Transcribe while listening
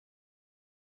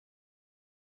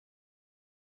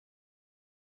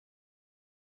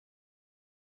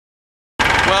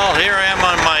Well, here I am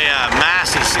on my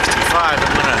Massey 65.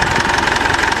 I'm going to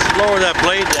lower that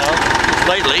blade down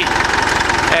slightly,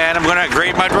 and I'm going to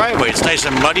grade my driveway. It's nice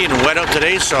and muddy and wet out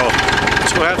today, so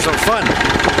let's go have some fun.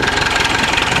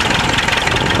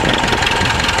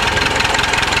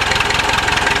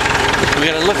 We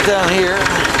got to look down here.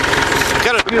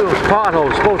 Got a few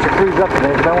potholes supposed to freeze up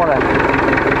today, but I want to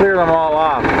clear them all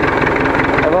off.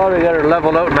 I've already got her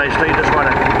leveled out nicely. Just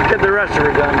want to get the rest of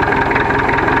her done.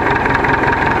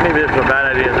 Maybe this is a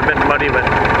bad idea. It's a bit muddy, but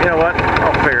you know what?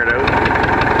 I'll figure it out.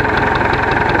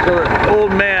 So the old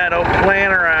man out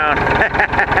playing around.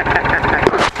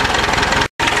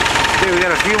 Okay, we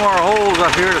got a few more holes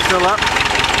up here to fill up.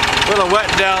 A little wet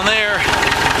down there.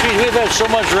 Geez, we've had so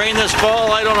much rain this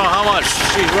fall. I don't know how much.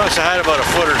 Geez, we must have had about a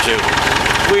foot or two.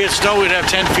 If we had snow, we'd have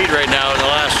 10 feet right now in the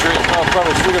last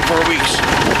probably 3 to 4 weeks.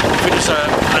 We just a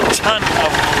ton of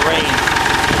rain.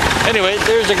 Anyway,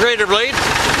 there's the grader blade.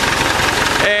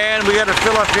 And we got to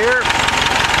fill up here a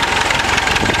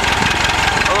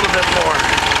little bit more.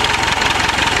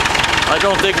 I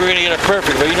don't think we're going to get it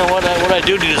perfect, but you know what? What I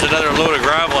do need is another load of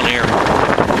gravel in here.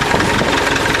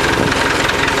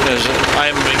 Because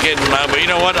I'm getting, but you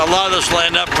know what? A lot of this will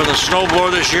end up for the snowblower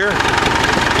this year,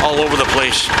 all over the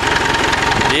place.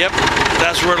 Yep,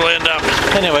 that's where it'll end up.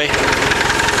 Anyway,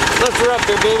 lift her up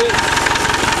there, baby.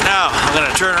 Now I'm going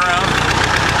to turn around.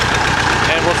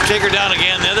 And we'll take her down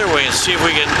again the other way and see if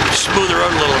we can smooth her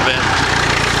out a little bit.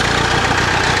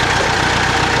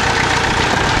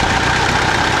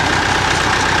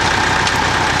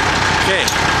 Okay.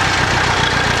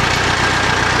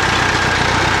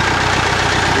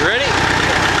 You ready?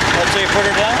 Let's say put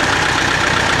her down.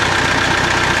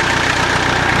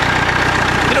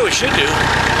 You know what we should do?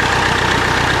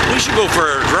 We should go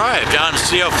for a drive down and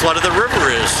see how flooded the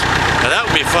river is. Now that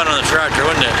would be fun on the tractor,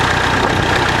 wouldn't it?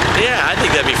 Yeah, I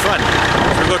think that'd be fun.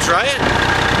 Should we go try it?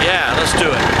 Yeah, let's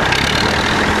do it.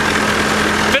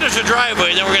 Finish the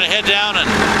driveway, then we're going to head down and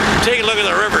take a look at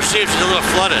the river, see if she's a little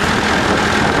flooded.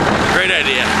 Great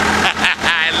idea.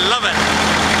 I love it.